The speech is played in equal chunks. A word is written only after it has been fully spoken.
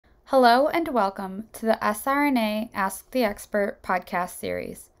Hello and welcome to the SRNA Ask the Expert podcast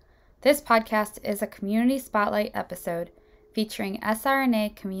series. This podcast is a community spotlight episode featuring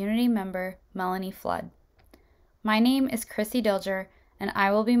SRNA community member Melanie Flood. My name is Krissy Dilger and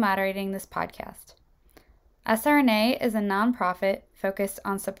I will be moderating this podcast. SRNA is a nonprofit focused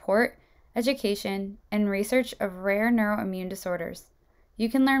on support, education, and research of rare neuroimmune disorders. You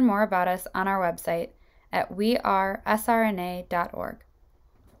can learn more about us on our website at wearesrna.org.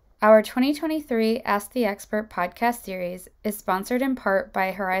 Our 2023 Ask the Expert podcast series is sponsored in part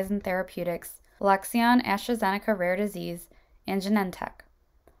by Horizon Therapeutics, Alexion AstraZeneca Rare Disease, and Genentech.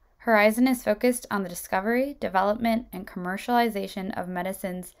 Horizon is focused on the discovery, development, and commercialization of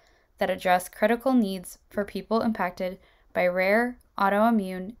medicines that address critical needs for people impacted by rare,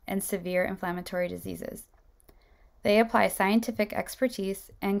 autoimmune, and severe inflammatory diseases. They apply scientific expertise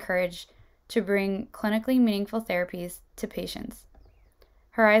and courage to bring clinically meaningful therapies to patients.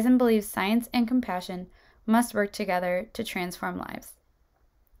 Horizon believes science and compassion must work together to transform lives.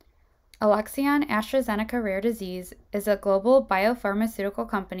 Alexion AstraZeneca Rare Disease is a global biopharmaceutical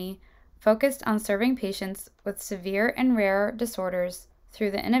company focused on serving patients with severe and rare disorders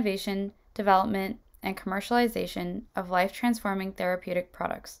through the innovation, development, and commercialization of life-transforming therapeutic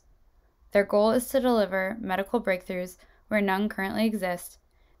products. Their goal is to deliver medical breakthroughs where none currently exist,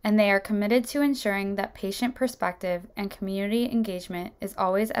 and they are committed to ensuring that patient perspective and community engagement is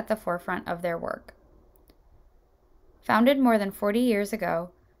always at the forefront of their work. Founded more than 40 years ago,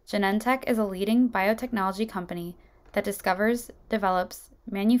 Genentech is a leading biotechnology company that discovers, develops,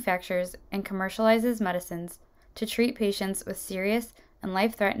 manufactures, and commercializes medicines to treat patients with serious and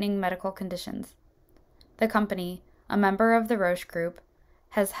life-threatening medical conditions. The company, a member of the Roche Group,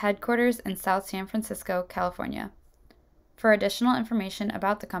 has headquarters in South San Francisco, California. For additional information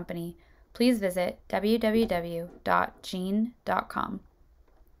about the company, please visit www.gene.com.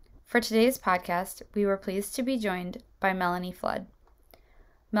 For today's podcast, we were pleased to be joined by Melanie Flood.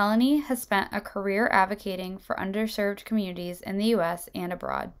 Melanie has spent a career advocating for underserved communities in the U.S. and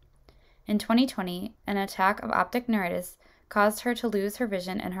abroad. In 2020, an attack of optic neuritis caused her to lose her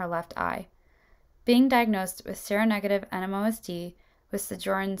vision in her left eye. Being diagnosed with seronegative NMOSD with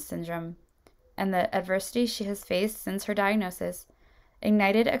Sjögren syndrome, and the adversity she has faced since her diagnosis,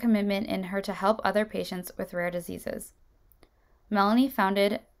 ignited a commitment in her to help other patients with rare diseases. Melanie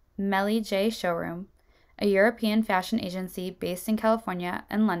founded Melly J Showroom, a European fashion agency based in California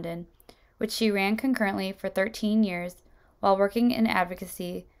and London, which she ran concurrently for 13 years while working in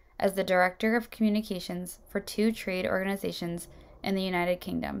advocacy as the Director of Communications for two trade organizations in the United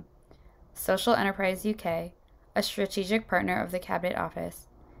Kingdom, Social Enterprise UK, a strategic partner of the Cabinet Office,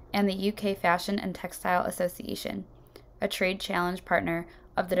 and the UK Fashion and Textile Association, a trade challenge partner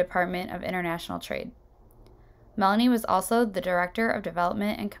of the Department of International Trade. Melanie was also the Director of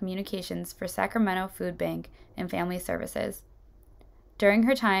Development and Communications for Sacramento Food Bank and Family Services. During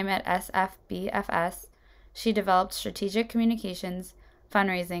her time at SFBFS, she developed strategic communications,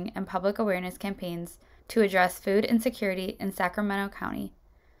 fundraising, and public awareness campaigns to address food insecurity in Sacramento County.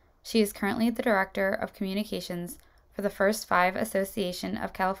 She is currently the Director of Communications for the First Five Association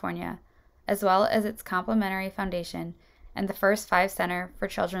of California, as well as its complementary foundation and the First Five Center for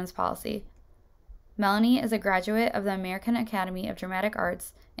Children's Policy. Melanie is a graduate of the American Academy of Dramatic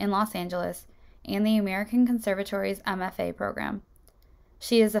Arts in Los Angeles and the American Conservatory's MFA program.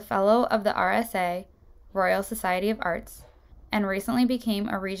 She is a fellow of the RSA, Royal Society of Arts, and recently became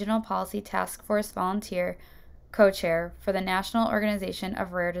a Regional Policy Task Force volunteer co-chair for the National Organization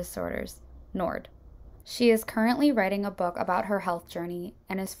of Rare Disorders, NORD. She is currently writing a book about her health journey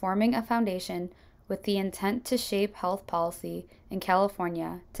and is forming a foundation with the intent to shape health policy in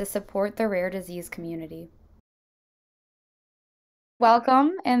California to support the rare disease community.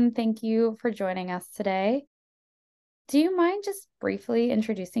 Welcome and thank you for joining us today. Do you mind just briefly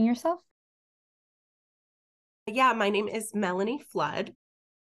introducing yourself? Yeah, my name is Melanie Flood.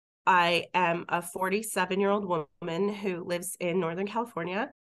 I am a 47-year-old woman who lives in Northern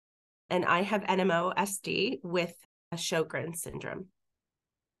California, and I have NMOSD with Sjögren syndrome.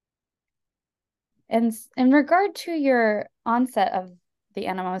 And in regard to your onset of the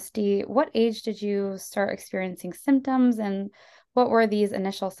NMOSD, what age did you start experiencing symptoms, and what were these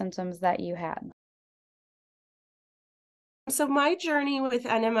initial symptoms that you had? So my journey with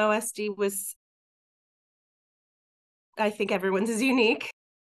NMOSD was, I think everyone's is unique.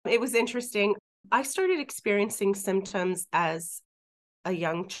 It was interesting. I started experiencing symptoms as a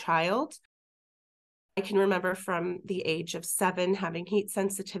young child. I can remember from the age of 7 having heat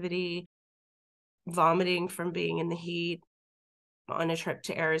sensitivity, vomiting from being in the heat, on a trip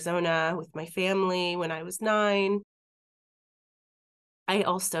to Arizona with my family when I was 9. I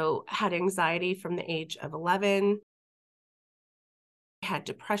also had anxiety from the age of 11. I had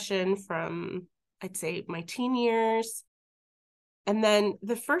depression from, I'd say, my teen years. And then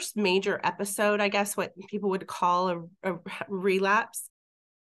the first major episode, I guess what people would call a relapse,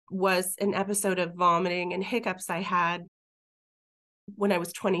 was an episode of vomiting and hiccups I had when I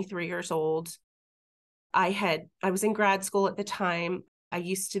was 23 years old. I was in grad school at the time. I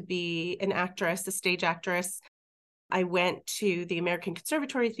used to be an actress, a stage actress. I went to the American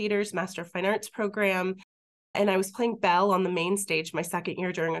Conservatory Theater's Master of Fine Arts program, and I was playing Belle on the main stage my second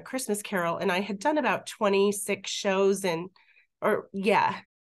year during A Christmas Carol. And I had done about 26 shows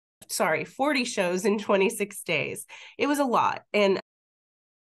 40 shows in 26 days. It was a lot. And,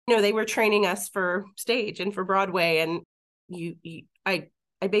 they were training us for stage and for Broadway. And I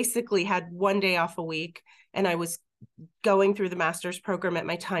basically had one day off a week, and I was going through the master's program at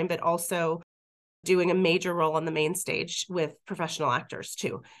my time, but also doing a major role on the main stage with professional actors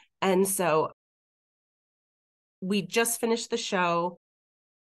too. And so we just finished the show.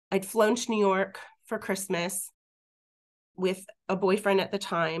 I'd flown to New York for Christmas with a boyfriend at the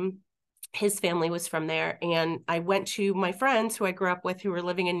time. His family was from there. And I went to my friends who I grew up with who were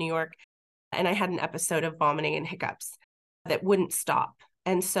living in New York, and I had an episode of vomiting and hiccups that wouldn't stop.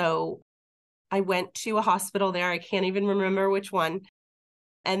 And so I went to a hospital there. I can't even remember which one.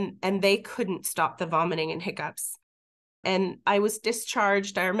 And they couldn't stop the vomiting and hiccups. And I was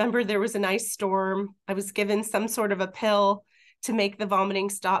discharged. I remember there was an ice storm. I was given some sort of a pill to make the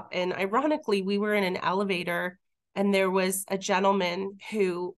vomiting stop. And ironically, we were in an elevator, and there was a gentleman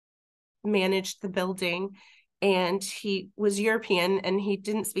who managed the building, and he was European and he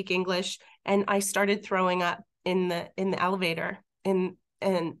didn't speak English. And I started throwing up in the elevator and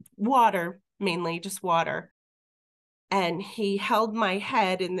water, mainly just water. And he held my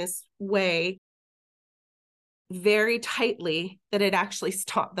head in this way very tightly that it actually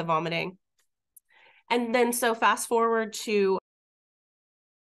stopped the vomiting. And then so fast forward to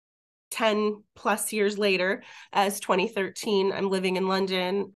 10 plus years later, as 2013, I'm living in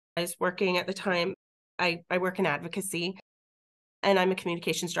London. I was working at the time. I work in advocacy, and I'm a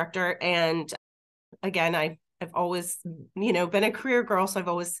communications director. And again, I've always, been a career girl. So I've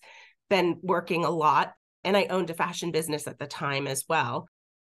always been working a lot. And I owned a fashion business at the time as well.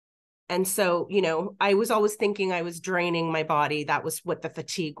 And so, I was always thinking I was draining my body. That was what the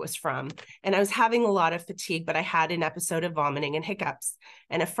fatigue was from. And I was having a lot of fatigue, but I had an episode of vomiting and hiccups.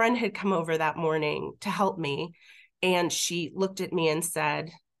 And a friend had come over that morning to help me. And she looked at me and said,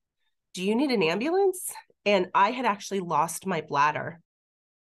 "Do you need an ambulance?" And I had actually lost my bladder.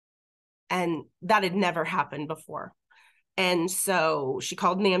 And that had never happened before. And so she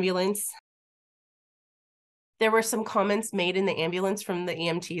called an ambulance. There were some comments made in the ambulance from the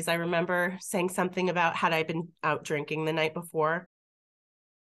EMTs. I remember saying something about had I been out drinking the night before.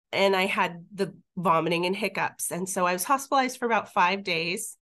 And I had the vomiting and hiccups. And so I was hospitalized for about 5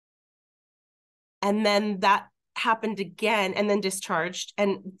 days. And then that happened again, and then discharged.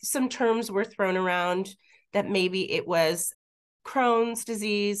 And some terms were thrown around that maybe it was Crohn's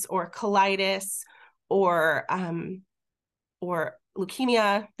disease or colitis or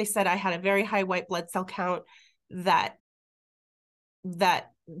leukemia. They said I had a very high white blood cell count but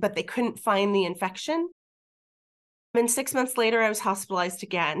they couldn't find the infection. And 6 months later, I was hospitalized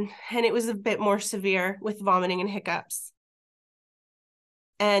again, and it was a bit more severe with vomiting and hiccups.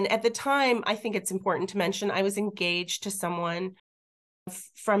 And at the time, I think it's important to mention, I was engaged to someone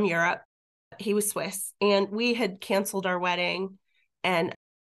from Europe. He was Swiss, and we had canceled our wedding. And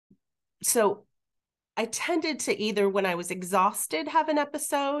so I tended to either, when I was exhausted, have an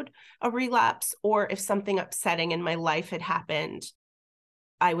episode, a relapse, or if something upsetting in my life had happened,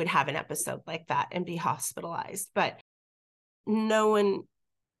 I would have an episode like that and be hospitalized. But no one,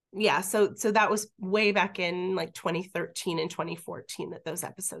 so that was way back in like 2013 and 2014 that those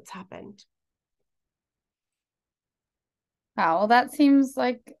episodes happened. Wow, well, that seems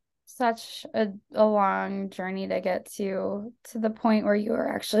like such a long journey to get to the point where you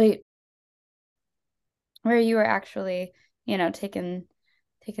were actually taken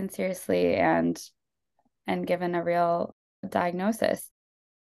seriously and given a real diagnosis.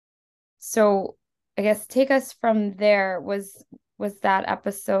 So I guess take us from there. Was that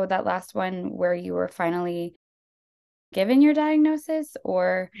episode, that last one, where you were finally given your diagnosis,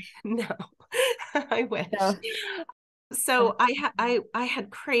 or? No, I wish. No. So I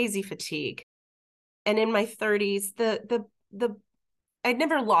had crazy fatigue, and in my 30s, I'd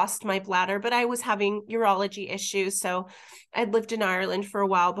never lost my bladder, but I was having urology issues. So I'd lived in Ireland for a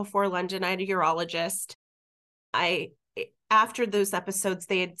while before London. I had a urologist. After those episodes,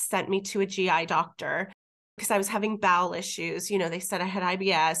 they had sent me to a GI doctor because I was having bowel issues. They said I had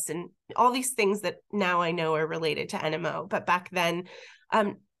IBS and all these things that now I know are related to NMO. But back then,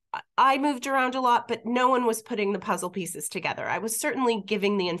 I moved around a lot, but no one was putting the puzzle pieces together. I was certainly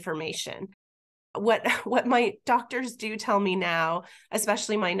giving the information. What my doctors do tell me now,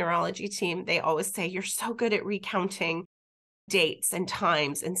 especially my neurology team, they always say, you're so good at recounting dates and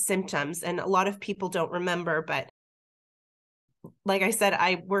times and symptoms. And a lot of people don't remember, but like I said,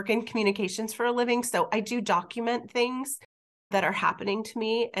 I work in communications for a living. So I do document things that are happening to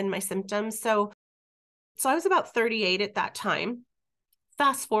me and my symptoms. So I was about 38 at that time.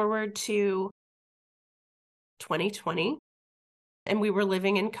 Fast forward to 2020. And we were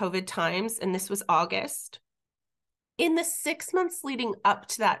living in COVID times, and this was August. In the 6 months leading up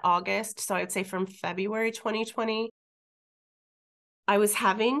to that August, so I would say from February 2020, I was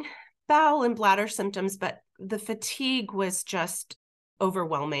having bowel and bladder symptoms, but the fatigue was just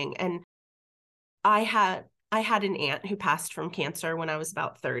overwhelming. And I had an aunt who passed from cancer when I was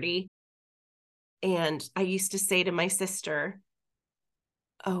about 30. And I used to say to my sister,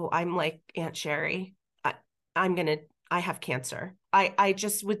 oh, I'm like Aunt Sherry. I have cancer. I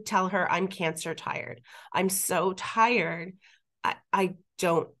just would tell her I'm cancer tired. I'm so tired. I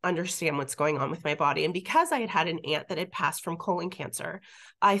don't understand what's going on with my body. And because I had an aunt that had passed from colon cancer,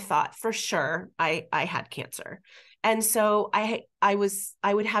 I thought for sure I had cancer. And so I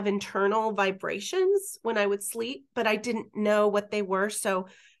would have internal vibrations when I would sleep, but I didn't know what they were. So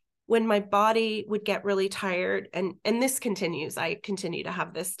when my body would get really tired, and this continues, I continue to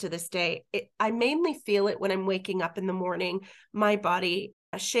have this to this day. I mainly feel it when I'm waking up in the morning. My body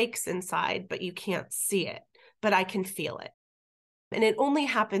shakes inside, but you can't see it, but I can feel it. And it only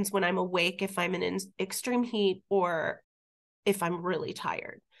happens when I'm awake, if I'm in extreme heat or if I'm really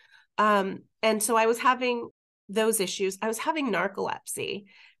tired. And so I was having those issues. I was having narcolepsy.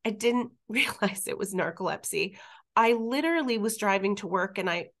 I didn't realize it was narcolepsy. I literally was driving to work and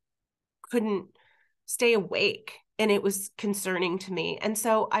I couldn't stay awake, and it was concerning to me. And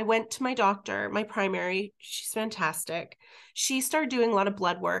so I went to my doctor, my primary. She's fantastic. She started doing a lot of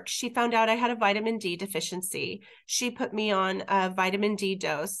blood work. She found out I had a vitamin D deficiency. She put me on a vitamin D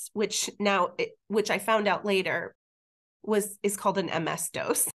dose, which I found out later is called an MS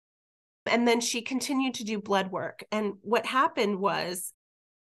dose. And then she continued to do blood work. And what happened was,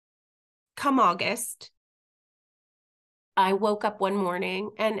 come August, I woke up one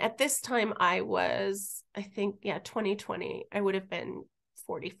morning, and at this time I was, 2020, I would have been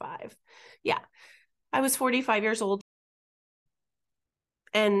 45. Yeah, I was 45 years old.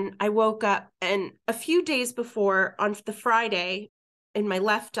 And I woke up, and a few days before, on the Friday, in my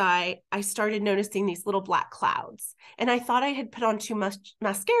left eye, I started noticing these little black clouds. And I thought I had put on too much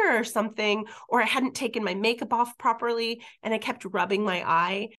mascara or something, or I hadn't taken my makeup off properly, and I kept rubbing my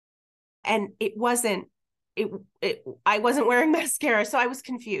eye. And I wasn't wearing mascara, so I was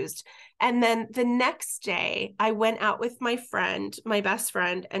confused. And then the next day I went out with my friend, my best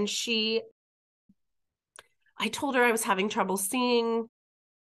friend, and I told her I was having trouble seeing.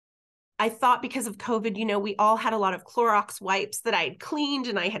 I thought because of COVID, we all had a lot of Clorox wipes that I had cleaned,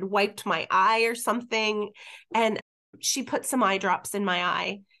 and I had wiped my eye or something. And she put some eye drops in my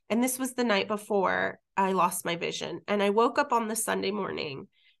eye. And this was the night before I lost my vision. And I woke up on the Sunday morning,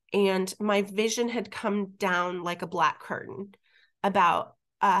 and my vision had come down like a black curtain, about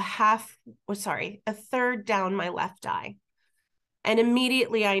a third down my left eye. And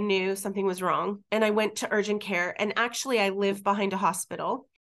immediately I knew something was wrong. And I went to urgent care. And actually, I live behind a hospital.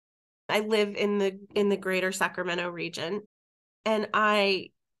 I live in the greater Sacramento region. And I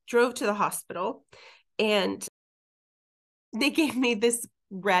drove to the hospital, and they gave me this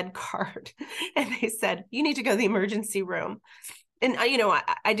red card. And they said, you need to go to the emergency room. And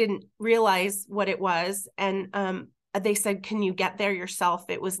I didn't realize what it was. And they said, can you get there yourself?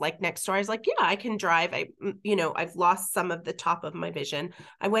 It was like next door. I was like, yeah, I can drive. I've lost some of the top of my vision.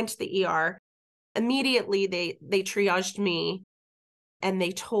 I went to the ER. Immediately, they triaged me, and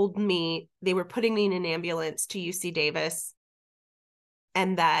they told me they were putting me in an ambulance to UC Davis,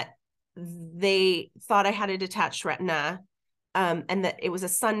 and that they thought I had a detached retina, and that it was a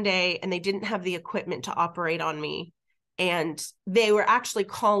Sunday, and they didn't have the equipment to operate on me. And they were actually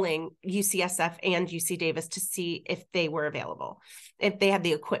calling UCSF and UC Davis to see if they were available, if they had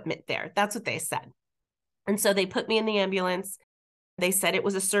the equipment there. That's what they said. And so they put me in the ambulance. They said it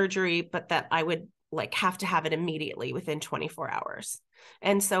was a surgery, but that I would have to have it immediately within 24 hours.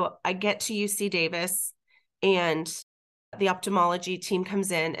 And so I get to UC Davis, and the ophthalmology team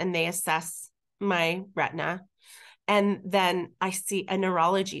comes in, and they assess my retina. And then I see a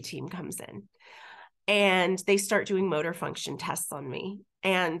neurology team comes in, and they start doing motor function tests on me.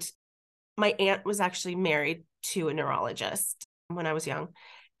 And my aunt was actually married to a neurologist when I was young.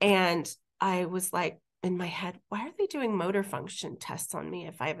 And I was like, in my head, why are they doing motor function tests on me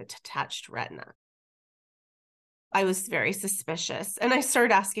if I have a detached retina? I was very suspicious. And I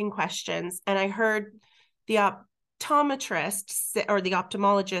started asking questions, and I heard the optometrist or the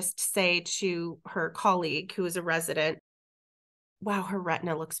ophthalmologist say to her colleague, who was a resident, wow, her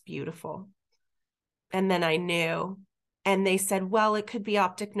retina looks beautiful. And then I knew. And they said, well, it could be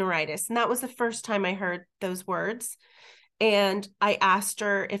optic neuritis. And that was the first time I heard those words. And I asked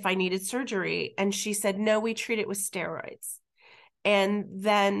her if I needed surgery. And she said, no, we treat it with steroids. And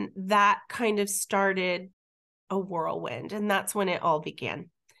then that kind of started a whirlwind. And that's when it all began.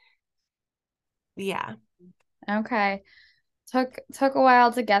 Yeah. Okay. Took a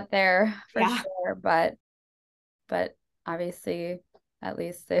while to get there for Yeah. sure, but obviously at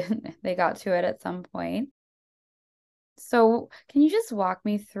least they got to it at some point. So can you just walk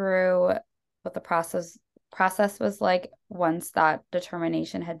me through what the process was like once that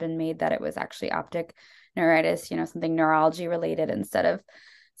determination had been made that it was actually optic neuritis, something neurology related instead of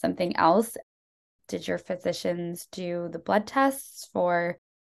something else? Did your physicians do the blood tests for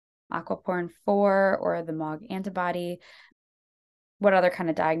aquaporin 4 or the MOG antibody? What other kind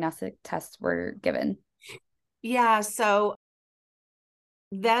of diagnostic tests were given? Yeah. So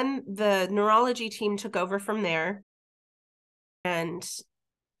then the neurology team took over from there, and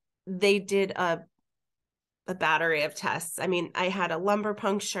they did a battery of tests. I mean, I had a lumbar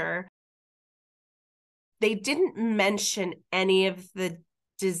puncture. They didn't mention any of the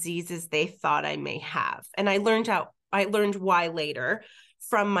diseases they thought I may have. And I learned why later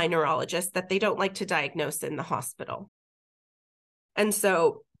from my neurologist, that they don't like to diagnose in the hospital. And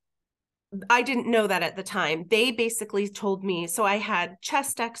so I didn't know that at the time. They basically told me, so I had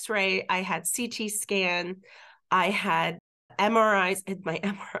chest x-ray, I had CT scan, I had MRIs, and my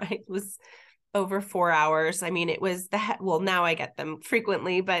MRI was over 4 hours. I mean, it was the head. Well, now I get them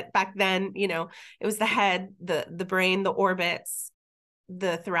frequently, but back then, it was the head, the brain, the orbits,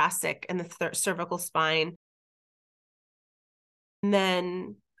 the thoracic, and the cervical spine. And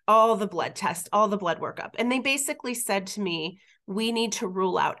then all the blood tests, all the blood workup. And they basically said to me, we need to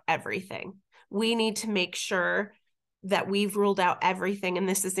rule out everything. We need to make sure that we've ruled out everything and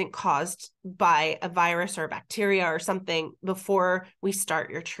this isn't caused by a virus or bacteria or something before we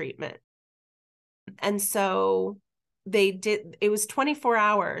start your treatment. And so they did, it was 24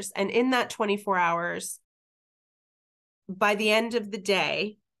 hours. And in that 24 hours, by the end of the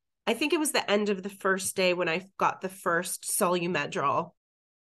day, I think it was the end of the first day when I got the first Solumedrol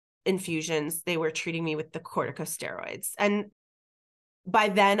infusions, they were treating me with the corticosteroids. And by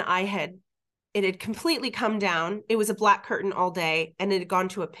then it had completely come down. It was a black curtain all day, and it had gone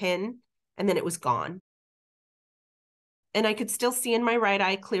to a pin, and then it was gone. And I could still see in my right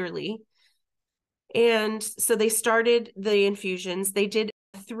eye clearly. And so they started the infusions. They did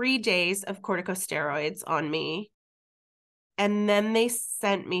 3 days of corticosteroids on me. And then they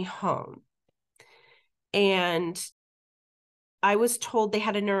sent me home. And I was told they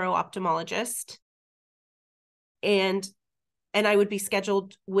had a neuro-ophthalmologist, and I would be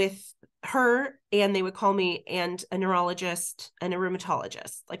scheduled with her, and they would call me and a neurologist and a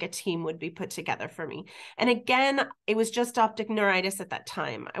rheumatologist, like a team would be put together for me. And again, it was just optic neuritis at that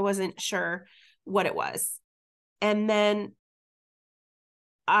time. I wasn't sure what it was. And then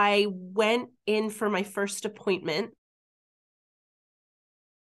I went in for my first appointment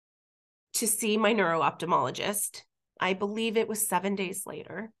to see my neuro-ophthalmologist. I believe it was 7 days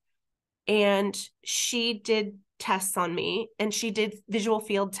later. And she did tests on me, and she did visual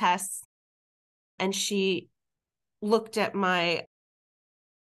field tests, and she looked at my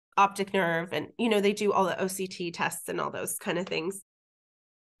optic nerve, and they do all the OCT tests and all those kind of things.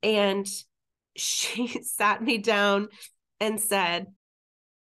 And she sat me down and said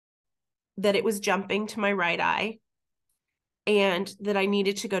that it was jumping to my right eye, and that I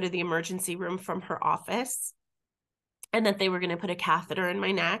needed to go to the emergency room from her office, and that they were going to put a catheter in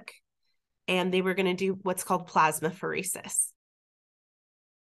my neck, and they were going to do what's called plasmapheresis.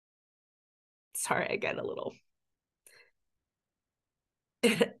 Sorry, I get a little.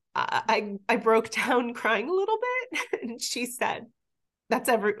 I broke down crying a little bit, and she said,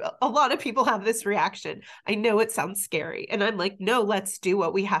 a lot of people have this reaction. I know it sounds scary. And I'm like, no, let's do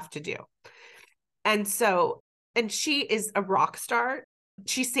what we have to do. And she is a rock star.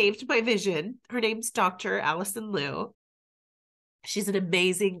 She saved my vision. Her name's Dr. Allison Liu. She's an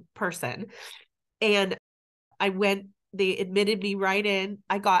amazing person. And I went They admitted me right in.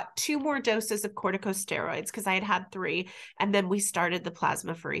 I got 2 more doses of corticosteroids because I had 3. And then we started the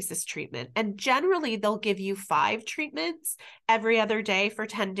plasmapheresis treatment. And generally, they'll give you 5 treatments every other day for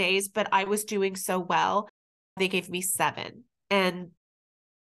 10 days. But I was doing so well, they gave me 7.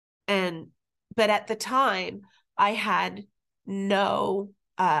 But at the time, I had no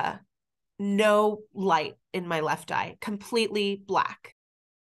light in my left eye, completely black,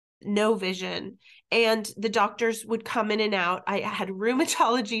 no vision. And the doctors would come in and out. I had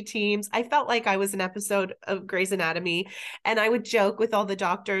rheumatology teams. I felt like I was an episode of Grey's Anatomy. And I would joke with all the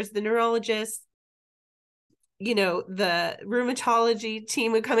doctors, the neurologists, the rheumatology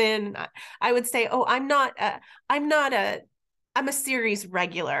team would come in. I would say, oh, I'm a series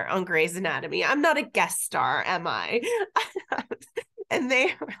regular on Grey's Anatomy. I'm not a guest star, am I? And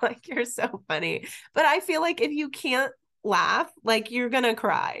they were like, you're so funny. But I feel like if you can't laugh, like, you're going to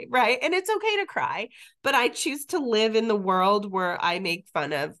cry, right? And it's okay to cry. But I choose to live in the world where I make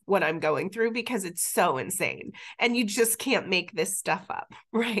fun of what I'm going through because it's so insane. And you just can't make this stuff up,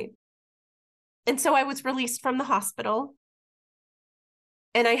 right? And so I was released from the hospital.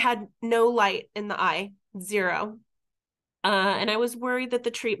 And I had no light in the eye, 0. And I was worried that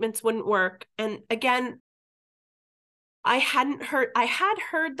the treatments wouldn't work. And again, I had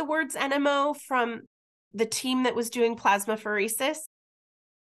heard the words NMO from the team that was doing plasmapheresis,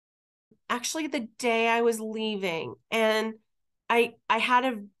 actually the day I was leaving. And I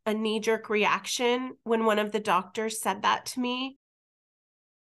had a knee-jerk reaction when one of the doctors said that to me,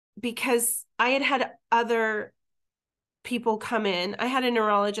 because I had other people come in. I had a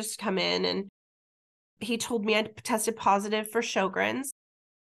neurologist come in, and he told me I tested positive for Sjögren's.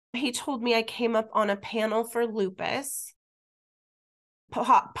 He told me I came up on a panel for lupus,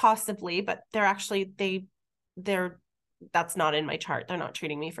 possibly, but that's not in my chart. They're not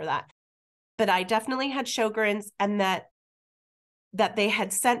treating me for that. But I definitely had Sjögren's, and that they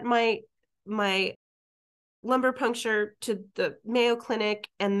had sent my lumbar puncture to the Mayo Clinic,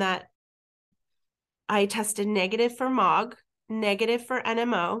 and that I tested negative for MOG, negative for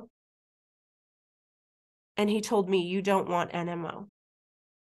NMO. And he told me, you don't want NMO.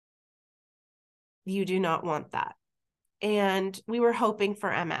 You do not want that. And we were hoping for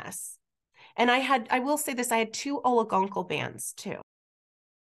MS. And I will say this, I had 2 oligoncal bands too.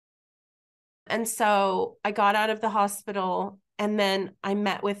 And so I got out of the hospital, and then I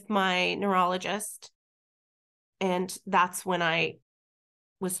met with my neurologist. And that's when I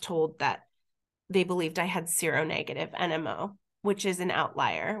was told that they believed I had seronegative NMO, which is an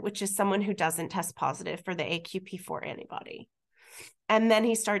outlier, which is someone who doesn't test positive for the AQP4 antibody. And then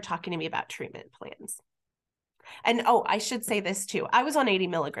he started talking to me about treatment plans. And I should say this too. I was on 80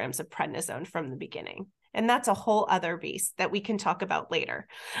 milligrams of prednisone from the beginning. And that's a whole other beast that we can talk about later.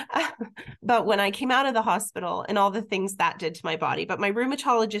 But when I came out of the hospital and all the things that did to my body, but my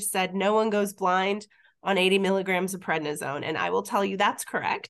rheumatologist said no one goes blind on 80 milligrams of prednisone. And I will tell you that's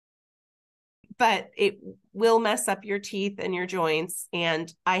correct. But it will mess up your teeth and your joints.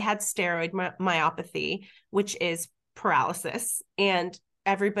 And I had steroid myopathy, which is paralysis. And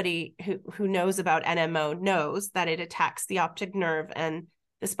everybody who knows about NMO knows that it attacks the optic nerve and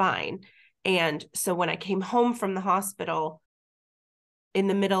the spine. And so when I came home from the hospital in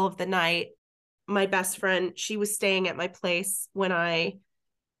the middle of the night, my best friend, she was staying at my place when I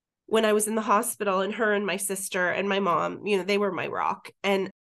was in the hospital, and her and my sister and my mom, they were my rock. And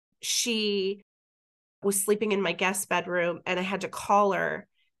she was sleeping in my guest bedroom, and I had to call her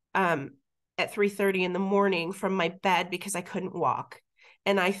at 3:30 in the morning from my bed because I couldn't walk.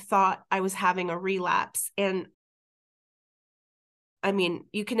 And I thought I was having a relapse. And I mean,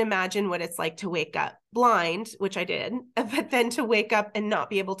 you can imagine what it's like to wake up blind, which I did, but then to wake up and not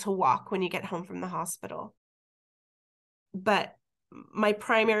be able to walk when you get home from the hospital. But my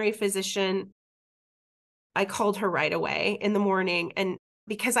primary physician, I called her right away in the morning, and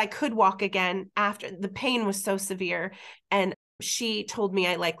because I could walk again after, the pain was so severe, and she told me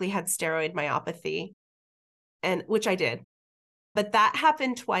I likely had steroid myopathy, and which I did. But that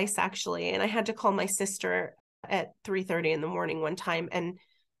happened twice, actually. And I had to call my sister at 3:30 in the morning one time and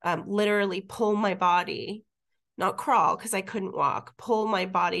literally pull my body, not crawl because I couldn't walk, pull my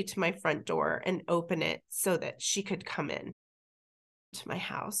body to my front door and open it so that she could come in to my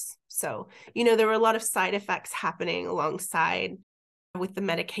house. So, there were a lot of side effects happening alongside with the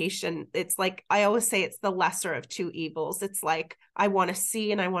medication. It's like, I always say it's the lesser of 2 evils. It's like, I want to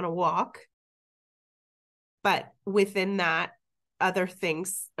see and I want to walk. But within that, other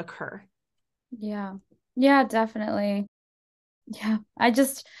things occur. Yeah. Yeah, definitely. Yeah. I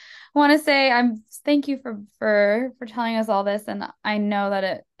just want to say thank you for telling us all this. And I know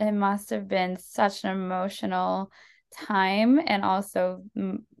that it must have been such an emotional time, and also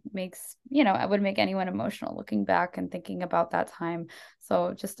makes, it would make anyone emotional looking back and thinking about that time.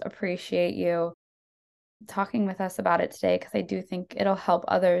 So just appreciate you talking with us about it today, because I do think it'll help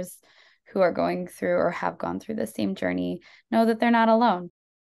others who are going through or have gone through the same journey know that they're not alone.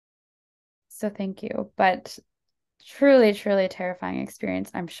 So thank you. But truly, truly terrifying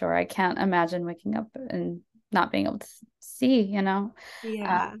experience, I'm sure. I can't imagine waking up and not being able to see,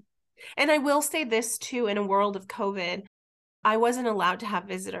 Yeah. And I will say this too, in a world of COVID, I wasn't allowed to have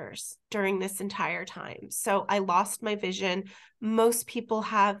visitors during this entire time. So I lost my vision. Most people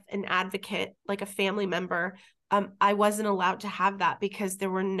have an advocate, like a family member. I wasn't allowed to have that because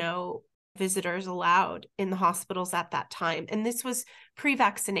there were no visitors allowed in the hospitals at that time. And this was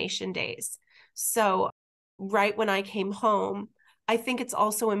pre-vaccination days. So right when I came home, I think it's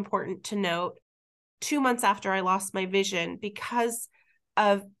also important to note 2 months after I lost my vision, because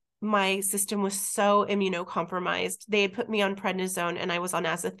of my system was so immunocompromised, they had put me on prednisone and I was on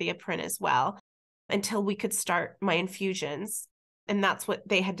azathioprine as well until we could start my infusions. And that's what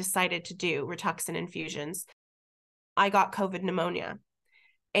they had decided to do, Rituxan infusions. I got COVID pneumonia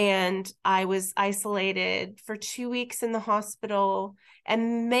and I was isolated for 2 weeks in the hospital,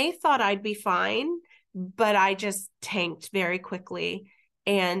 and they thought I'd be fine, but I just tanked very quickly.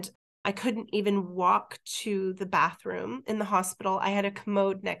 And I couldn't even walk to the bathroom in the hospital. I had a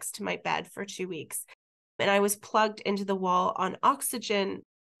commode next to my bed for 2 weeks, and I was plugged into the wall on oxygen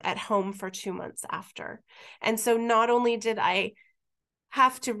at home for 2 months after. And so not only did I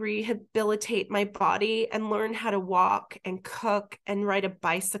have to rehabilitate my body and learn how to walk and cook and ride a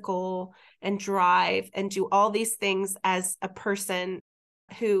bicycle and drive and do all these things as a person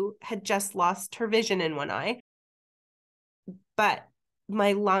who had just lost her vision in one eye, but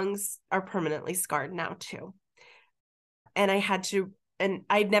my lungs are permanently scarred now too. And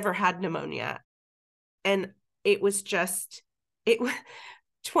I'd never had pneumonia. And it was just,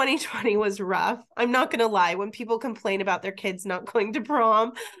 2020 was rough. I'm not going to lie. When people complain about their kids not going to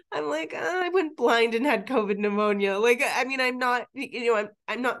prom, I'm like, I went blind and had COVID pneumonia. Like, I mean, I'm not,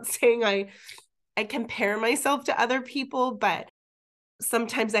 I'm not saying I compare myself to other people, but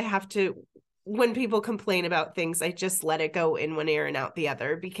sometimes I have to, when people complain about things, I just let it go in one ear and out the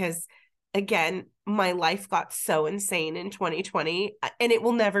other, because again, my life got so insane in 2020 and it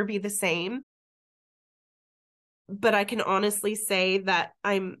will never be the same. But I can honestly say that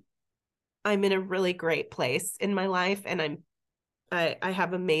I'm in a really great place in my life, and I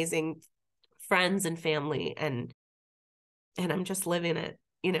have amazing friends and family, and I'm just living it,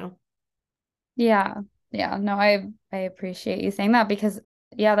 Yeah. Yeah. No, I appreciate you saying that, because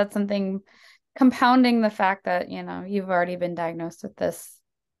that's something compounding the fact that, you've already been diagnosed with this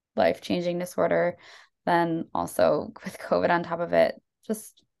life-changing disorder, then also with COVID on top of it,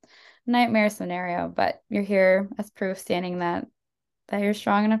 just nightmare scenario. But you're here as proof standing that you're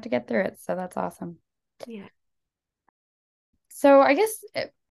strong enough to get through it. So that's awesome. Yeah. So I guess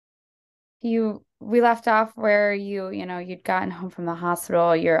we left off where you'd gotten home from the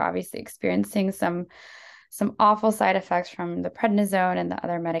hospital. You're obviously experiencing some awful side effects from the prednisone and the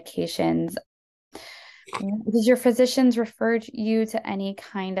other medications. Did your physicians refer you to any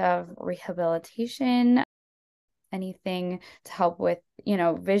kind of rehabilitation, anything to help with,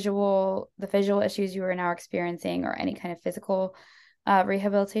 the visual issues you were now experiencing, or any kind of physical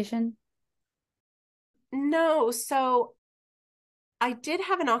rehabilitation? No. So I did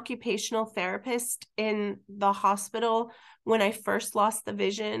have an occupational therapist in the hospital when I first lost the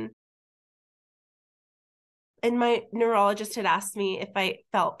vision. And my neurologist had asked me if I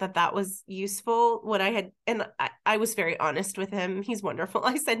felt that was useful, what I had, and I was very honest with him. He's wonderful.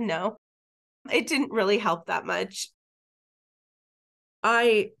 I said no. It didn't really help that much.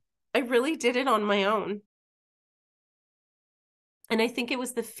 I really did it on my own. And I think it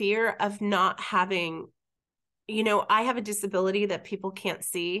was the fear of not having, I have a disability that people can't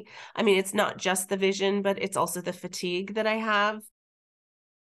see. I mean, it's not just the vision, but it's also the fatigue that I have.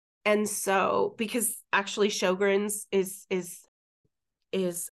 And so, because actually Sjögren's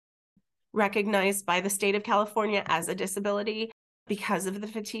is recognized by the state of California as a disability because of the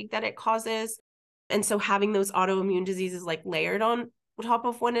fatigue that it causes. And so having those autoimmune diseases like layered on top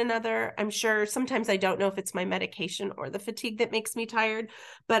of one another, I'm sure sometimes I don't know if it's my medication or the fatigue that makes me tired,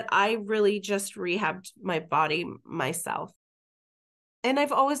 but I really just rehabbed my body myself. And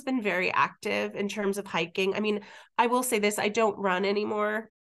I've always been very active in terms of hiking. I mean, I will say this, I don't run anymore.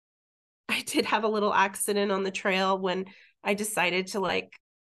 I did have a little accident on the trail when I decided to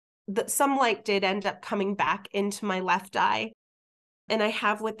some light did end up coming back into my left eye. And I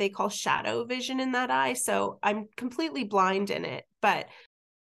have what they call shadow vision in that eye. So I'm completely blind in it. But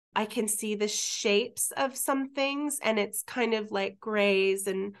I can see the shapes of some things, and it's kind of like grays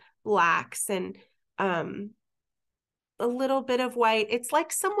and blacks and a little bit of white. It's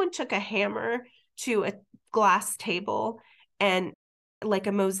like someone took a hammer to a glass table and like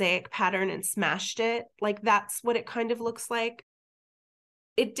a mosaic pattern and smashed it. Like that's what it kind of looks like.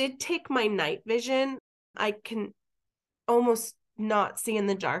 It did take my night vision. I can almost not see in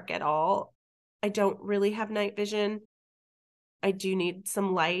the dark at all. I don't really have night vision. I do need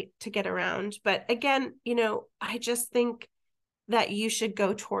some light to get around. But again, I just think that you should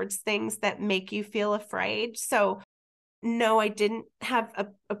go towards things that make you feel afraid. So no, I didn't have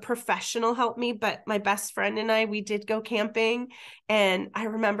a professional help me, but my best friend and I, we did go camping. And I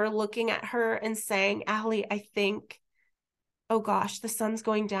remember looking at her and saying, Allie, I think, oh gosh, the sun's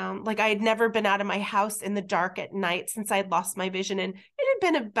going down. Like I had never been out of my house in the dark at night since I had lost my vision. And it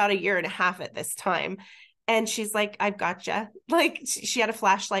had been about 1.5 years at this time. And she's like, I've gotcha. Like she had a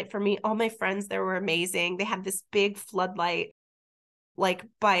flashlight for me. All my friends there were amazing. They had this big floodlight like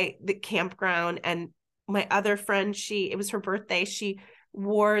by the campground. And my other friend, it was her birthday. She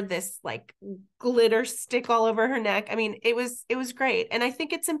wore this like glitter stick all over her neck. I mean, it was great. And I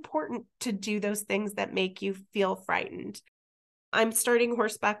think it's important to do those things that make you feel frightened. I'm starting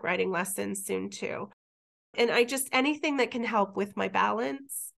horseback riding lessons soon too. And anything that can help with my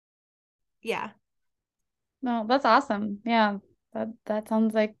balance. Yeah. No, that's awesome. Yeah. That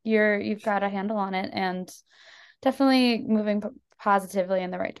sounds like you've got a handle on it and definitely moving positively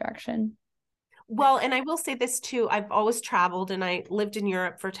in the right direction. Well, and I will say this too. I've always traveled and I lived in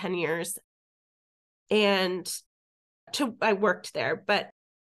Europe for 10 years and I worked there, but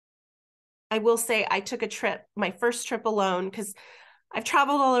I will say I took a trip, my first trip alone, because I've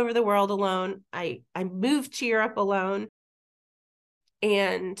traveled all over the world alone. I moved to Europe alone,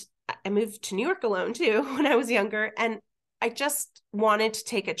 and I moved to New York alone too when I was younger. And I just wanted to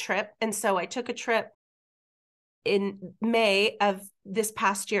take a trip. And so I took a trip in May of this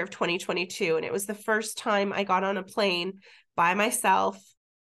past year of 2022. And it was the first time I got on a plane by myself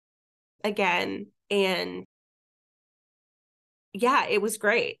again. And yeah, it was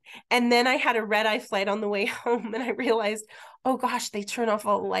great. And then I had a red-eye flight on the way home and I realized, oh gosh, they turn off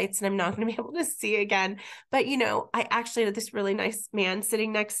all the lights and I'm not going to be able to see again. But, I actually had this really nice man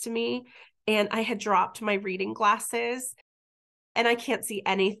sitting next to me and I had dropped my reading glasses and I can't see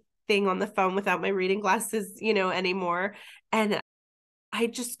anything on the phone without my reading glasses, anymore. And I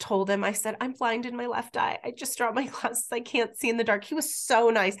just told him, I said, I'm blind in my left eye. I just dropped my glasses. I can't see in the dark. He was so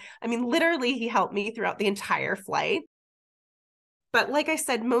nice. I mean, literally, he helped me throughout the entire flight. But like I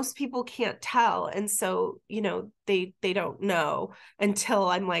said, most people can't tell. And so, they don't know until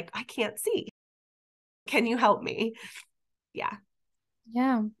I'm like, I can't see. Can you help me? Yeah.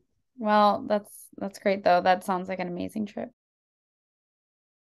 Yeah. Well, that's great though. That sounds like an amazing trip.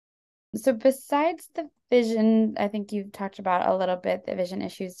 So besides the vision, I think you've talked about a little bit the vision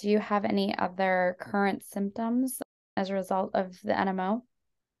issues. Do you have any other current symptoms as a result of the NMO?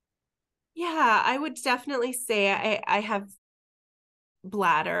 Yeah, I would definitely say I have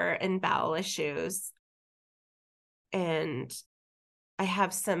bladder and bowel issues. And I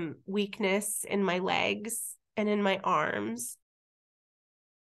have some weakness in my legs and in my arms.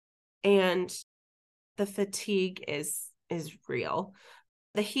 And the fatigue is real.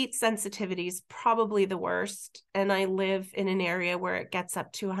 The heat sensitivity is probably the worst. And I live in an area where it gets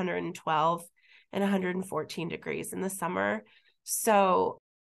up to 112 and 114 degrees in the summer. So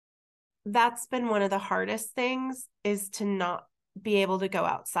that's been one of the hardest things, is to not be able to go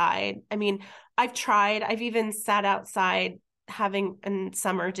outside. I mean, I've even sat outside having a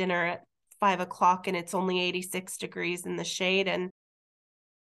summer dinner at 5 o'clock and it's only 86 degrees in the shade. And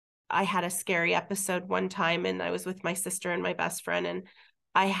I had a scary episode one time and I was with my sister and my best friend and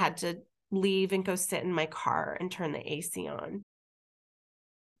I had to leave and go sit in my car and turn the AC on.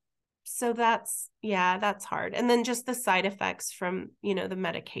 So that's hard. And then just the side effects from, the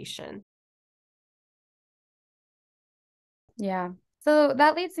medication. Yeah. So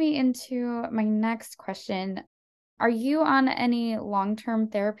that leads me into my next question. Are you on any long-term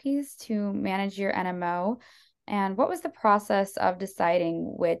therapies to manage your NMO? And what was the process of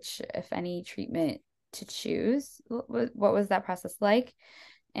deciding which, if any, treatment to choose? What was that process like?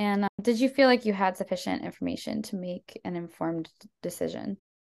 And did you feel like you had sufficient information to make an informed decision?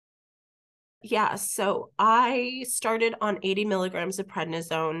 Yeah, so I started on 80 milligrams of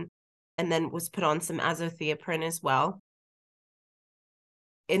prednisone and then was put on some azathioprine as well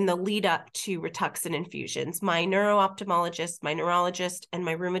in the lead up to Rituxan infusions. My neuro-ophthalmologist, my neurologist, and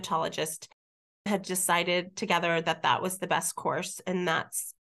my rheumatologist had decided together that that was the best course and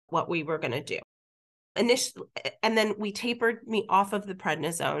that's what we were going to do. initially, and then we tapered me off of the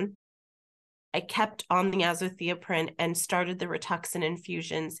prednisone. I kept on the azathioprine and started the Rituxan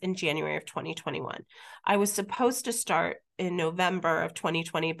infusions in January of 2021. I was supposed to start in November of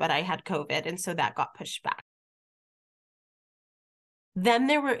 2020, but I had COVID, and so that got pushed back. Then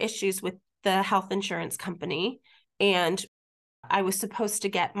there were issues with the health insurance company, and I was supposed to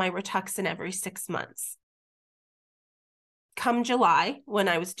get my Rituxan every 6 months. Come July, when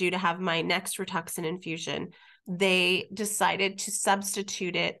I was due to have my next Rituxan infusion, they decided to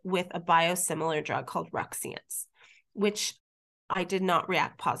substitute it with a biosimilar drug called Ruxience, which I did not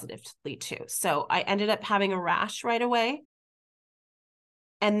react positively to. So I ended up having a rash right away,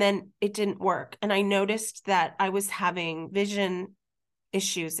 and then it didn't work. And I noticed that I was having vision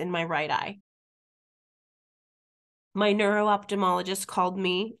issues in my right eye. My neuro-ophthalmologist called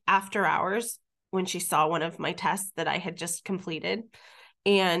me after hours when she saw one of my tests that I had just completed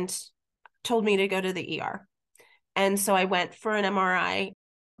and told me to go to the ER. And so I went for an MRI.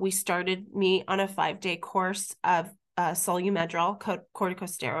 We started me on a 5-day course of Solumedrol,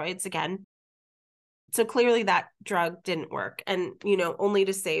 corticosteroids again. So clearly that drug didn't work, and, only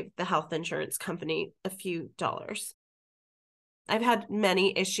to save the health insurance company a few dollars. I've had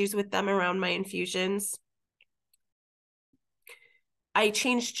many issues with them around my infusions. I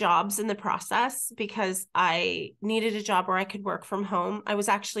changed jobs in the process because I needed a job where I could work from home. I was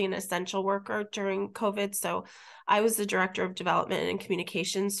actually an essential worker during COVID. So I was the director of development and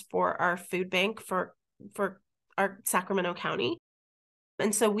communications for our food bank for our Sacramento County.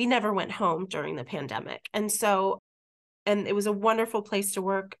 And so we never went home during the pandemic. And it was a wonderful place to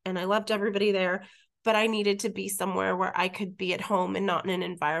work, and I loved everybody there, but I needed to be somewhere where I could be at home and not in an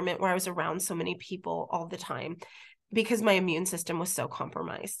environment where I was around so many people all the time, because my immune system was so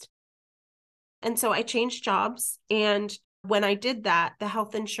compromised. And so I changed jobs. And when I did that, the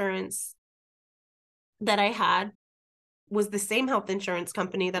health insurance that I had was the same health insurance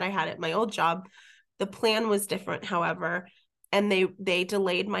company that I had at my old job. The plan was different, however, and they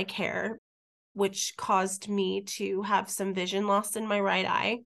delayed my care, which caused me to have some vision loss in my right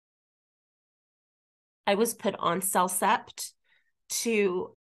eye. I was put on Cellcept,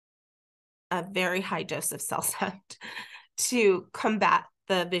 to a very high dose of Cellcept, to combat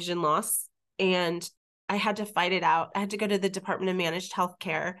the vision loss. And I had to fight it out. I had to go to the Department of Managed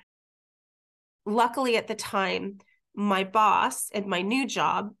Healthcare. Luckily, at the time, my boss at my new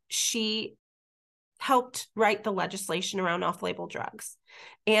job, she helped write the legislation around off-label drugs.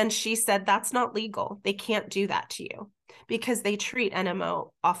 And she said, that's not legal. They can't do that to you because they treat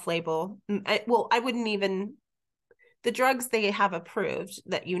NMO off-label. Well, I wouldn't even, the drugs they have approved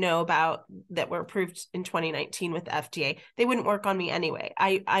that about that were approved in 2019 with the FDA, they wouldn't work on me anyway.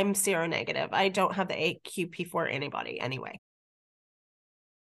 I'm seronegative. I don't have the AQP4 antibody anyway.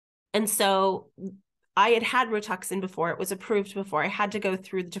 And so I had Rituxan before. It was approved before. I had to go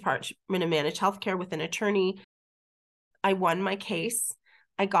through the Department of Managed Healthcare with an attorney. I won my case.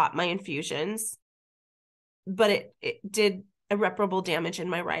 I got my infusions, but it did irreparable damage in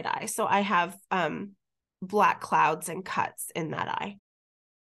my right eye. So I have black clouds and cuts in that eye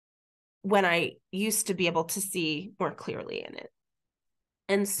when I used to be able to see more clearly in it.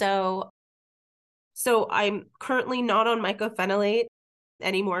 And so I'm currently not on mycophenolate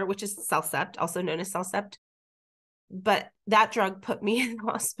anymore, which is Cellcept, also known as Cellcept. But that drug put me in the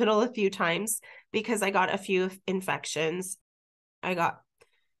hospital a few times because I got a few infections. I got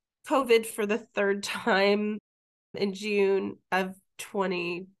COVID for the third time in June of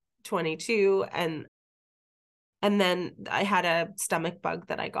 2022. And then I had a stomach bug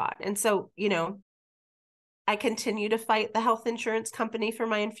that I got. And so, I continue to fight the health insurance company for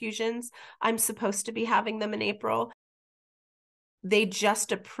my infusions. I'm supposed to be having them in April. They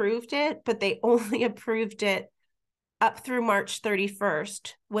just approved it, but they only approved it up through March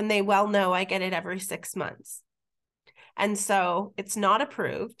 31st, when they well know I get it every 6 months. And so it's not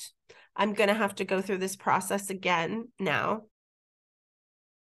approved. I'm going to have to go through this process again now.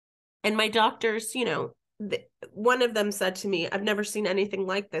 And my doctors, one of them said to me, I've never seen anything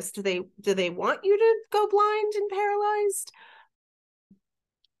like this. Do they want you to go blind and paralyzed?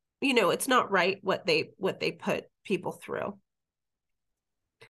 It's not right what they put people through.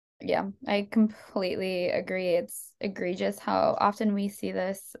 Yeah, I completely agree. It's egregious how often we see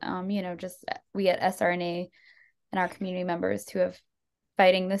this. Just we at SRNA and our community members who have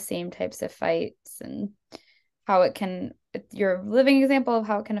fighting the same types of fights, and how you're a living example of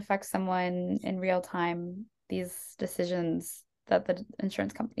how it can affect someone in real time, these decisions that the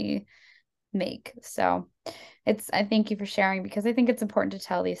insurance company make. So I thank you for sharing, because I think it's important to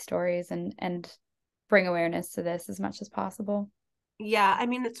tell these stories and bring awareness to this as much as possible. Yeah, I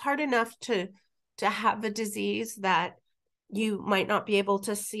mean, it's hard enough to to have a disease that you might not be able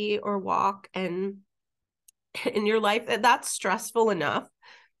to see or walk, and in your life, that's stressful enough.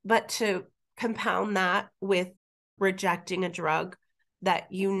 But to compound that with rejecting a drug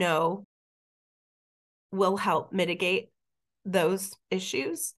that you know will help mitigate those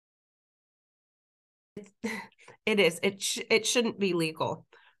issues, it shouldn't be legal.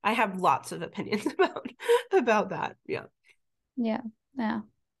 I have lots of opinions about that. Yeah.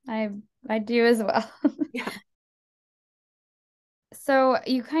 I do as well. Yeah. So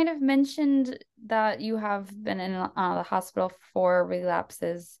you kind of mentioned that you have been in the hospital for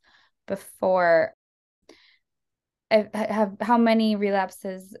relapses before. How many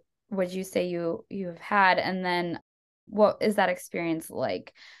relapses would you say you've had, and then what is that experience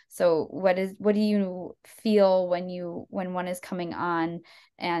like? So what do you feel when one is coming on,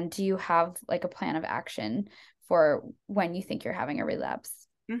 and do you have like a plan of action for when you think you're having a relapse?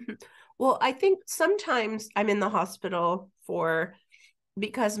 Mm-hmm. Well, I think sometimes I'm in the hospital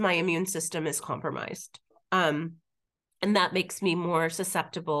because my immune system is compromised. And that makes me more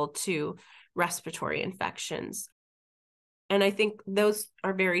susceptible to respiratory infections. And I think those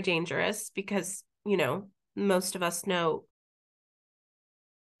are very dangerous because, most of us know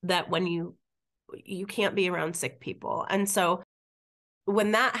that when you can't be around sick people. And so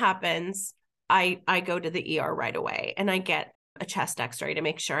when that happens, I go to the ER right away, and I get a chest x-ray to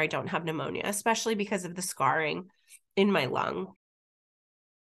make sure I don't have pneumonia, especially because of the scarring in my lung.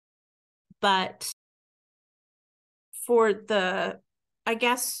 But I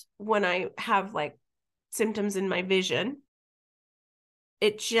guess when I have like symptoms in my vision,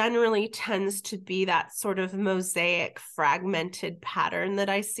 it generally tends to be that sort of mosaic, fragmented pattern that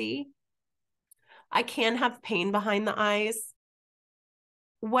I see. I can have pain behind the eyes.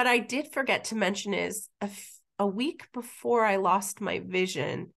 What I did forget to mention is a week before I lost my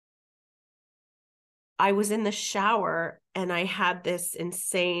vision, I was in the shower and I had this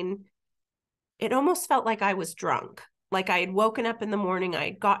insane, it almost felt like I was drunk. Like I had woken up in the morning, I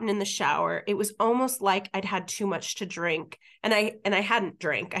had gotten in the shower. It was almost like I'd had too much to drink. And I hadn't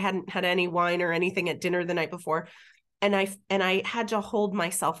drank. I hadn't had any wine or anything at dinner the night before. And I had to hold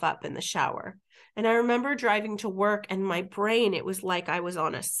myself up in the shower. And I remember driving to work, and my brain, it was like I was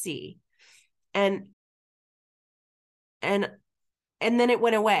on a sea. And then it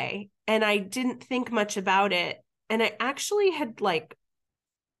went away, and I didn't think much about it. And I actually had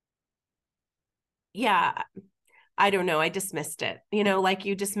I don't know, I dismissed it, like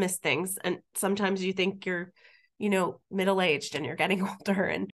you dismiss things. And sometimes you think you're, middle-aged and you're getting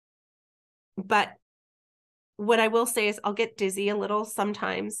older. But what I will say is I'll get dizzy a little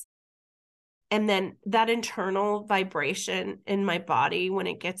sometimes. And then that internal vibration in my body, when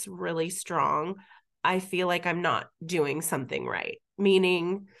it gets really strong, I feel like I'm not doing something right,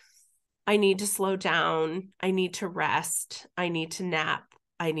 meaning I need to slow down. I need to rest. I need to nap.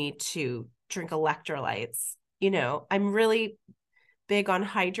 I need to drink electrolytes. I'm really big on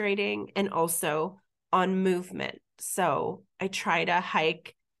hydrating and also on movement. So I try to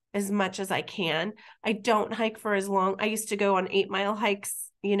hike as much as I can. I don't hike for as long. I used to go on 8-mile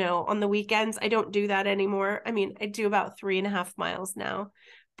hikes, on the weekends. I don't do that anymore. I mean, I do about 3.5 miles now,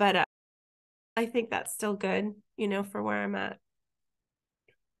 but I think that's still good, for where I'm at.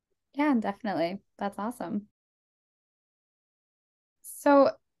 Yeah, definitely. That's awesome.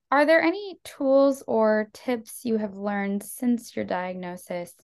 So, are there any tools or tips you have learned since your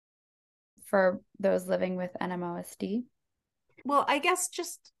diagnosis for those living with NMOSD? Well, I guess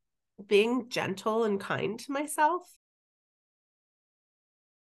just being gentle and kind to myself,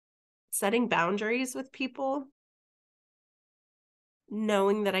 setting boundaries with people,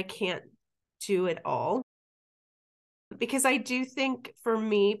 knowing that I can't do it all. Because I do think for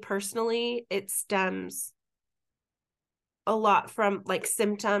me personally, it stems a lot from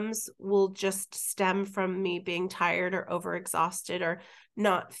symptoms will just stem from me being tired or overexhausted or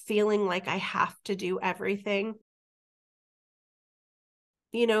not feeling like I have to do everything.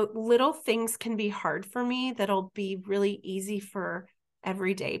 Little things can be hard for me that'll be really easy for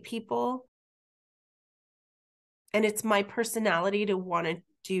everyday people. And it's my personality to want to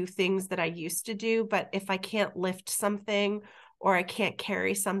do things that I used to do. But if I can't lift something, or I can't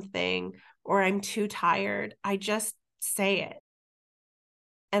carry something, or I'm too tired, I just say it.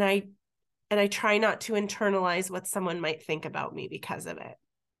 And I try not to internalize what someone might think about me because of it.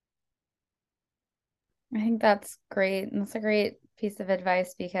 I think that's great. And that's a great piece of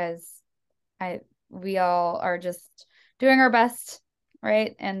advice because we all are just doing our best,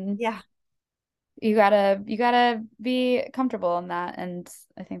 right? And yeah, you gotta be comfortable in that. And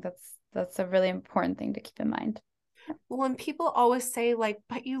I think that's a really important thing to keep in mind. Well, and people always say like,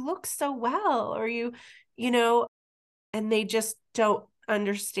 but you look so well, or you know, and they just don't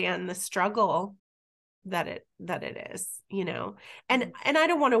understand the struggle that it is, and I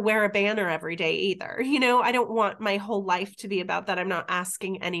don't want to wear a banner every day either. I don't want my whole life to be about that. I'm not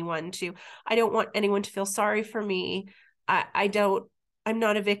asking anyone to. I don't want anyone to feel sorry for me. I'm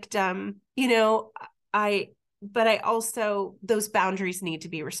not a victim. I but I also, those boundaries need to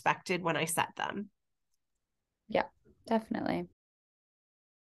be respected when I set them. Yeah, definitely.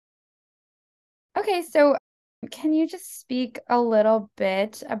 Okay, so can you just speak a little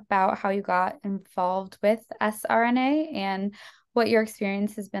bit about how you got involved with SRNA and what your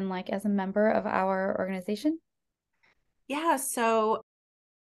experience has been like as a member of our organization? Yeah, so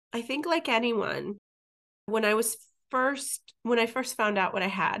I think like anyone, when I first found out what I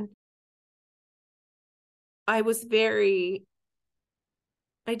had, I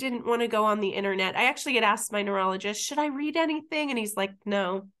didn't want to go on the internet. I actually had asked my neurologist, should I read anything? And he's like,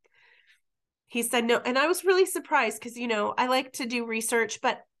 no. He said no. And I was really surprised because, I like to do research,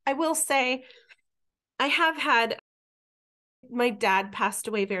 but I will say I have had, my dad passed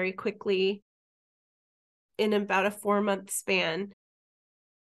away very quickly in about a 4-month span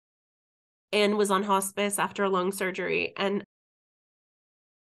and was on hospice after a lung surgery. And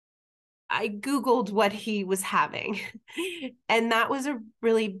I Googled what he was having. And that was a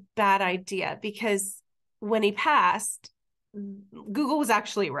really bad idea because when he passed, Google was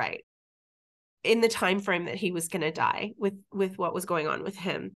actually right in the time frame that he was going to die with what was going on with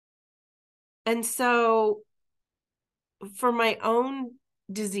him. And so for my own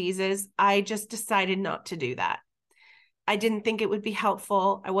diseases, I just decided not to do that. I didn't think it would be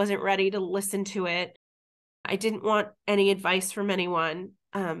helpful. I wasn't ready to listen to it. I didn't want any advice from anyone.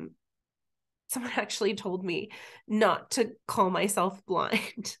 Someone actually told me not to call myself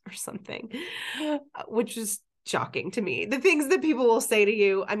blind or something, which is shocking to me. The things that people will say to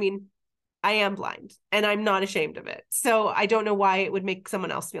you, I mean, I am blind and I'm not ashamed of it. So I don't know why it would make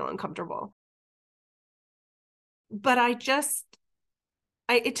someone else feel uncomfortable. But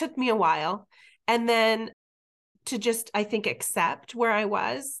it took me a while. And then to just, I think, accept where I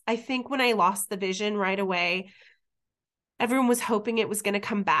was. I think when I lost the vision right away, everyone was hoping it was going to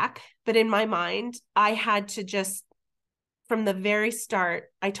come back. But in my mind, I had to just, from the very start,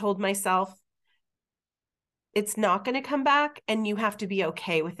 I told myself, it's not going to come back and you have to be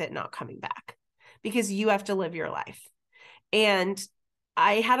okay with it not coming back because you have to live your life. And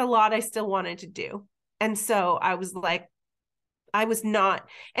I had a lot I still wanted to do. And so I was like, I was not,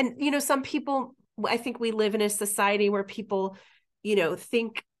 and some people, I think we live in a society where people,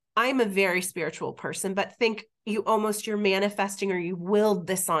 think I'm a very spiritual person, but think you're manifesting or you willed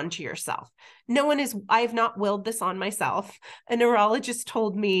this onto yourself. I have not willed this on myself. A neurologist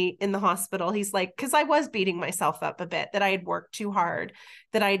told me in the hospital, he's like, because I was beating myself up a bit, that I had worked too hard,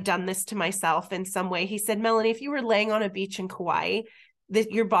 that I had done this to myself in some way. He said, Melanie, if you were laying on a beach in Kauai,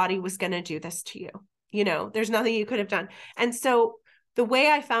 that your body was going to do this to you. There's nothing you could have done. And so the way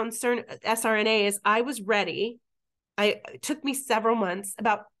I found SRNA is I was ready. It took me several months,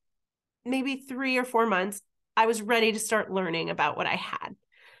 about maybe 3 or 4 months. I was ready to start learning about what I had.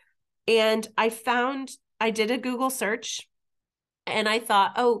 And I did a Google search and I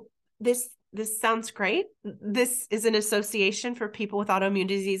thought, oh, this sounds great. This is an association for people with autoimmune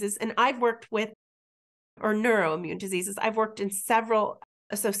diseases. And or neuroimmune diseases. I've worked in several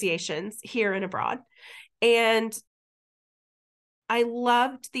associations here and abroad. And I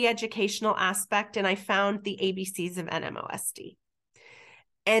loved the educational aspect and I found the ABCs of NMOSD.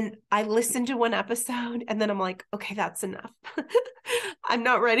 And I listened to one episode and then I'm like, okay, that's enough. I'm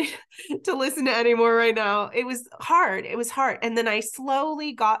not ready to listen to any more right now. It was hard. And then I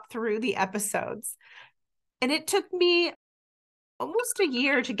slowly got through the episodes. And it took me almost a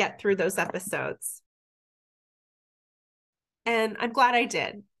year to get through those episodes. And I'm glad I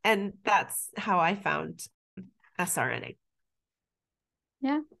did. And that's how I found SRNA.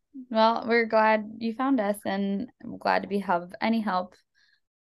 Yeah. Well, we're glad you found us and I'm glad to be of any help.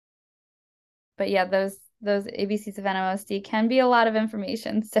 But yeah, those ABCs of NMOSD can be a lot of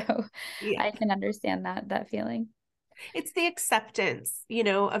information. So yeah. I can understand that feeling. It's the acceptance,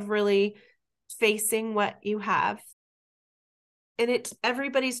 of really facing what you have. And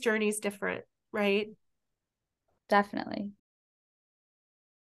everybody's journey is different, right? Definitely.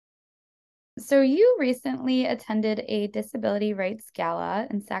 So you recently attended a disability rights gala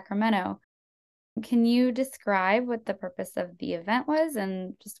in Sacramento. Can you describe what the purpose of the event was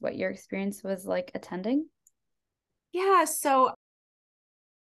and just what your experience was like attending? Yeah, so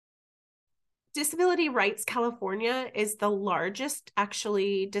Disability Rights California is the largest,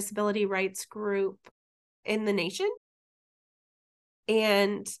 actually, disability rights group in the nation.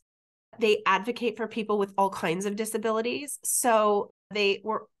 And they advocate for people with all kinds of disabilities. So they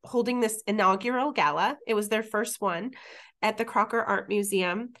were holding this inaugural gala. It was their first one at the Crocker Art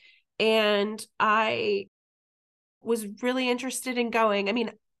Museum. And I was really interested in going. I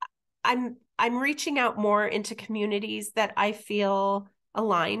mean, I'm reaching out more into communities that I feel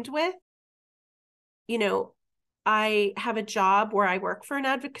aligned with. You know, I have a job where I work for an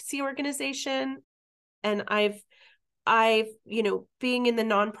advocacy organization, and I've being in the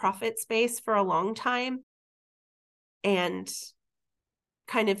nonprofit space for a long time and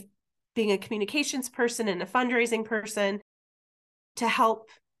kind of being a communications person and a fundraising person to help,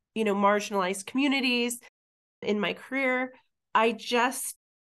 marginalized communities in my career. I just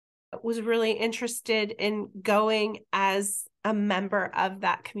was really interested in going as a member of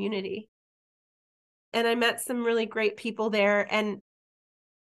that community. And I met some really great people there, and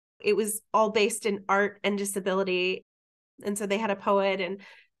it was all based in art and disability. And so they had a poet, and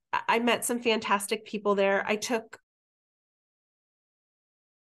I met some fantastic people there. I took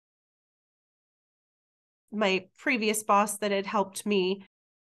my previous boss that had helped me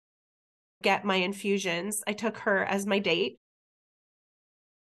get my infusions. I took her as my date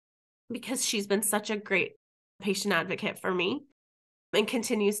because she's been such a great patient advocate for me and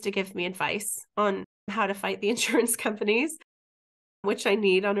continues to give me advice on how to fight the insurance companies, which I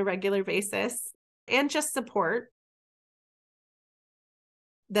need on a regular basis, and just support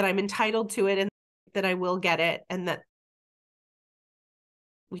that I'm entitled to it and that I will get it, and that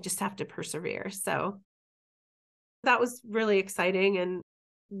we just have to persevere. So that was really exciting, and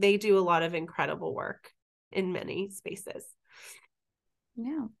they do a lot of incredible work in many spaces.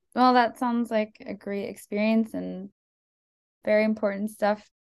 Yeah. Well, that sounds like a great experience and very important stuff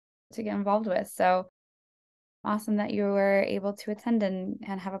to get involved with. So awesome that you were able to attend and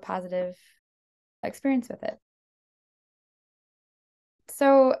have a positive experience with it.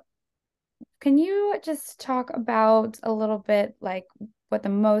 So can you just talk about a little bit like what the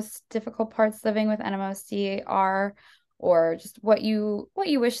most difficult parts living with NMOSD are, or just what you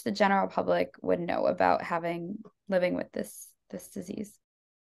wish the general public would know about living with this disease?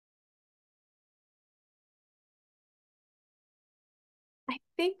 I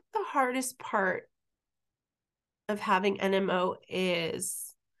think the hardest part of having NMO is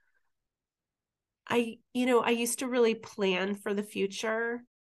I used to really plan for the future,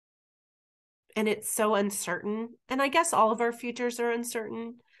 and it's so uncertain. And I guess all of our futures are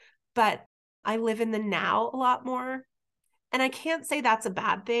uncertain, but I live in the now a lot more. And I can't say that's a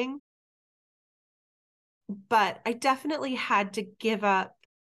bad thing, but I definitely had to give up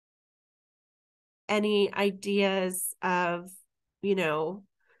any ideas of,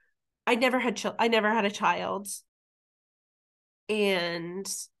 I never had a child,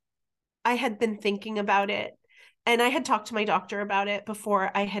 and I had been thinking about it, and I had talked to my doctor about it before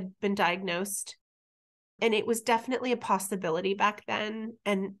I had been diagnosed. And it was definitely a possibility back then.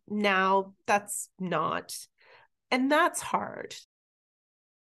 And now that's not. And that's hard.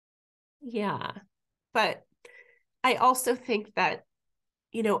 Yeah. But I also think that,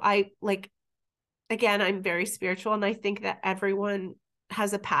 again, I'm very spiritual, and I think that everyone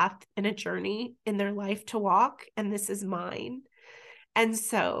has a path and a journey in their life to walk, and this is mine. And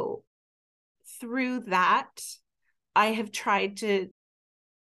so through that, I have tried to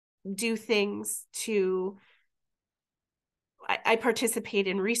do things to I participate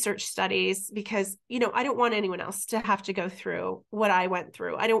in research studies because, I don't want anyone else to have to go through what I went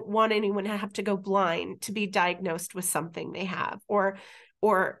through. I don't want anyone to have to go blind to be diagnosed with something they have, or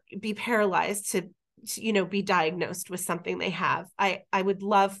be paralyzed to be diagnosed with something they have. I would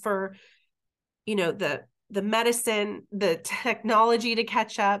love for, the medicine, the technology to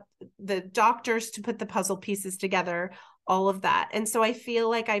catch up, the doctors to put the puzzle pieces together, all of that. And so I feel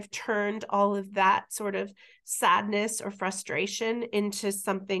like I've turned all of that sort of sadness or frustration into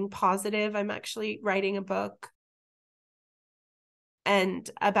something positive. I'm actually writing a book and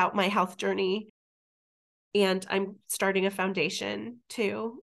about my health journey, and I'm starting a foundation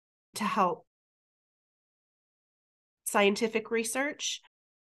too to help scientific research,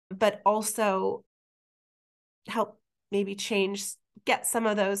 but also help maybe get some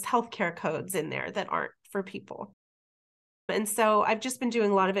of those healthcare codes in there that aren't for people. And so I've just been doing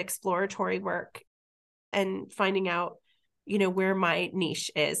a lot of exploratory work and finding out, where my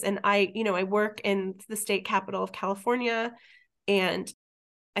niche is. And I work in the state capital of California, and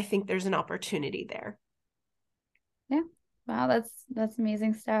I think there's an opportunity there. Yeah. Wow, that's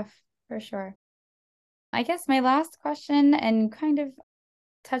amazing stuff for sure. I guess my last question, and kind of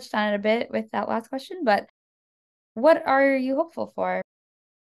touched on it a bit with that last question, but what are you hopeful for?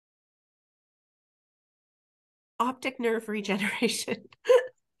 optic nerve regeneration.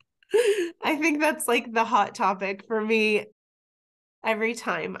 I think that's like the hot topic for me. Every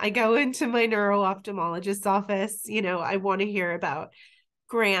time I go into my neuro-ophthalmologist's office, I want to hear about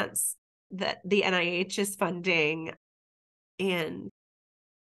grants that the NIH is funding. And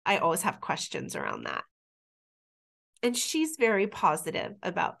I always have questions around that. And she's very positive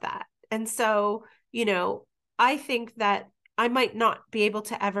about that. And so, I think that I might not be able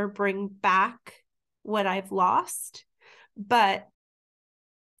to ever bring back what I've lost, but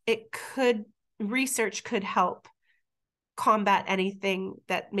research could help combat anything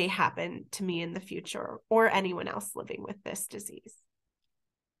that may happen to me in the future or anyone else living with this disease.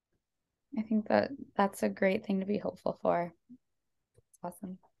 I think that's a great thing to be hopeful for. That's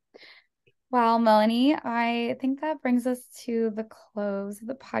awesome. Well, Melanie, I think that brings us to the close of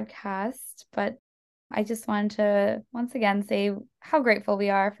the podcast, but I just wanted to once again say how grateful we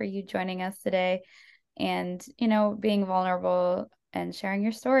are for you joining us today and, being vulnerable and sharing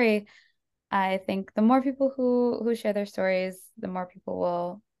your story. I think the more people who share their stories, the more people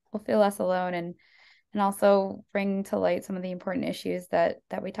will feel less alone and also bring to light some of the important issues that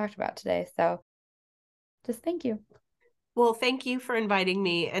we talked about today. So just thank you. Well, thank you for inviting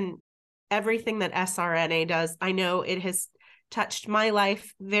me and everything that SRNA does. I know it has touched my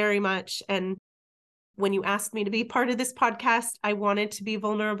life very much. And when you asked me to be part of this podcast, I wanted to be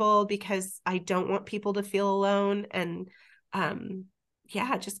vulnerable because I don't want people to feel alone. And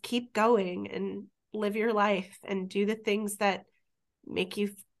just keep going and live your life and do the things that make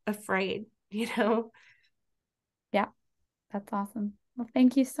you afraid, Yeah, that's awesome. Well,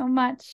 thank you so much.